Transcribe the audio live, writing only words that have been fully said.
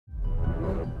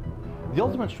The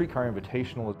Ultimate Streetcar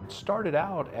Invitational started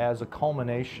out as a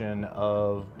culmination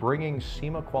of bringing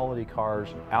SEMA quality cars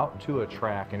out to a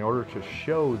track in order to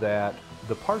show that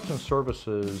the parts and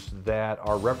services that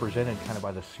are represented kind of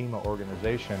by the SEMA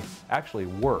organization actually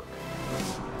work.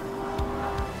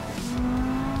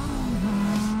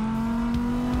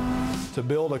 To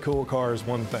build a cool car is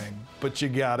one thing, but you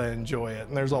gotta enjoy it.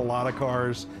 And there's a lot of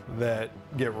cars that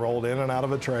get rolled in and out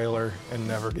of a trailer and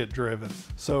never get driven.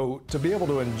 So to be able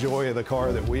to enjoy the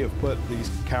car that we have put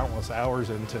these countless hours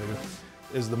into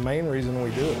is the main reason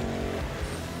we do it.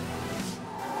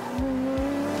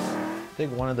 I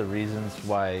think one of the reasons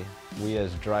why we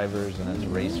as drivers and as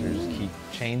racers keep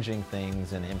changing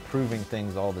things and improving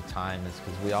things all the time is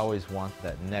because we always want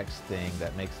that next thing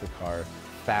that makes the car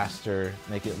faster,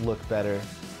 make it look better,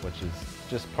 which is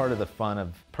just part of the fun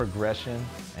of progression,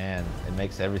 and it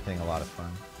makes everything a lot of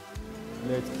fun.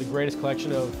 It's the greatest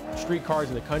collection of street cars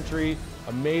in the country,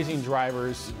 amazing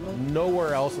drivers.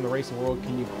 Nowhere else in the racing world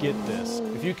can you get this.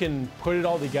 If you can put it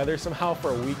all together somehow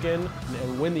for a weekend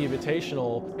and win the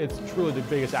Invitational, it's truly the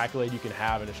biggest accolade you can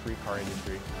have in a street car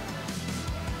industry.